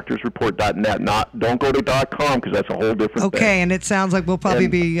thedoctorsreport.net. Don't go to .com because that's a whole different thing. Okay, and it sounds like we'll probably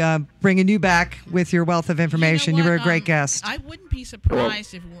be bringing you back with your wealth of information. You were a great guest. I wouldn't be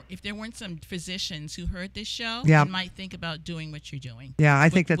surprised if there weren't some physicians who heard this show Yeah. and might think about doing what you're doing. Yeah, I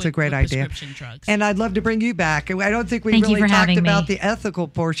think that's a great idea. Prescription drugs. And I'd love to bring you back. I don't think we Thank you really for talked having about me. the ethical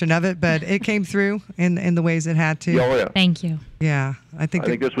portion of it, but it came through in the ways it had to. Oh, yeah. Thank you. Yeah, I think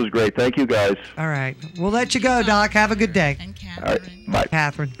this was great. Thank you, guys. All right. We'll let you go, Doc. Have a good day. And All right. Bye.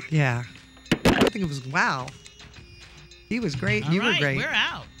 Catherine. Yeah. I think it was, wow. He was great. All You were right, great. we're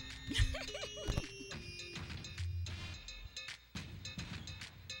out.